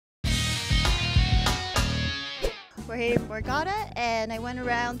We're here in Borgata, and I went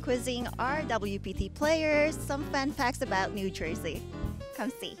around quizzing our WPT players some fun facts about New Jersey.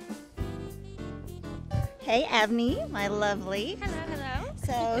 Come see. Hey, Avni, my lovely. Hello, hello.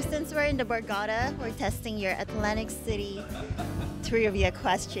 So, since we're in the Borgata, we're testing your Atlantic City trivia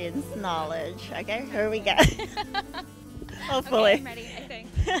questions knowledge. Okay, here we go. Hopefully. Okay, I'm ready, I think.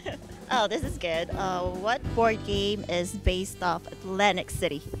 Oh, this is good. What board game is based off Atlantic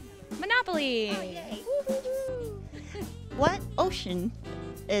City? Monopoly. Oh, yay. What ocean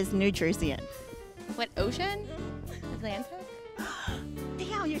is New Jersey in? What ocean? Atlantic?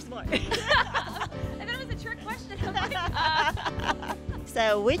 Damn, you're smart. I thought it was a trick question. I'm like,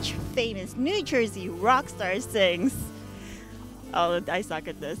 So, which famous New Jersey rock star sings? Oh, I suck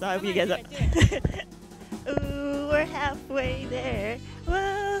at this. I hope you guys are. Ooh, we're halfway there.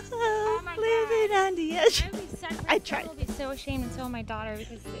 Whoa, Oh my living on the edge. I would be so, I tried. I will be so ashamed, and so will my daughter,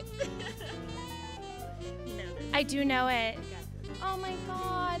 because You know this. I do know it. Oh my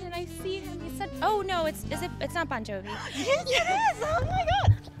god, and I see him. He said, "Oh no, it's not Bon Jovi." Yes, it is. Oh my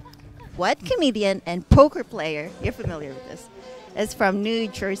god. What comedian and poker player, you're familiar with this, is from New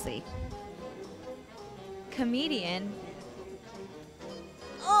Jersey? Comedian.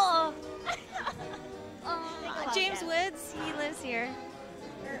 Oh. James Yeah. Woods. He lives here.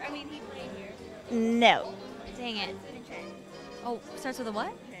 Or, I mean, he played here. No. Dang it. Oh, starts with a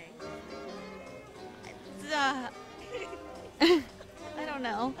what? I don't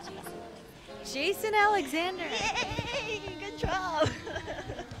know. Jason Alexander. Yay! Good job.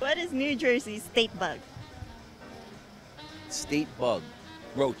 What is New Jersey's state bug? State bug.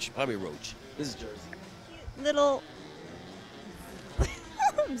 Roach. Probably roach. This is Jersey. Little.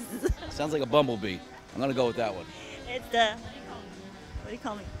 Sounds like a bumblebee. I'm going to go with that one. It's the. What do you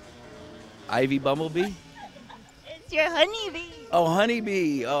call me? Ivy bumblebee? It's your honeybee. Oh,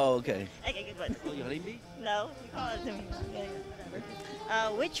 honeybee. Oh, okay. Okay, good one. Oh, you honeybee? No, you call it to me. Yeah,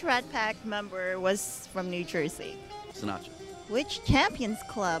 whatever. Which Rat Pack member was from New Jersey? Sinatra. Which Champions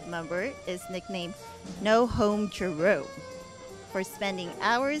Club member is nicknamed No Home Jerome for spending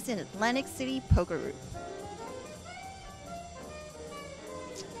hours in Atlantic City poker room?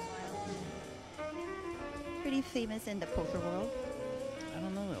 Pretty famous in the poker world. I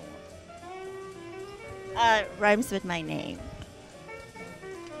don't know that one. Rhymes with my name.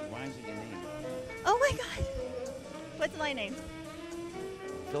 Rhymes with your name. Oh my god! What's my name?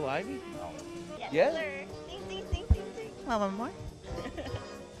 Phil Ivy? No. Yes, Yeah? sir. Ding, ding, ding, ding, ding. One more. It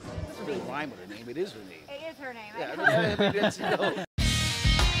doesn't really rhyme with her name. It is her name. It is her name. Yeah, I mean, it's, you know.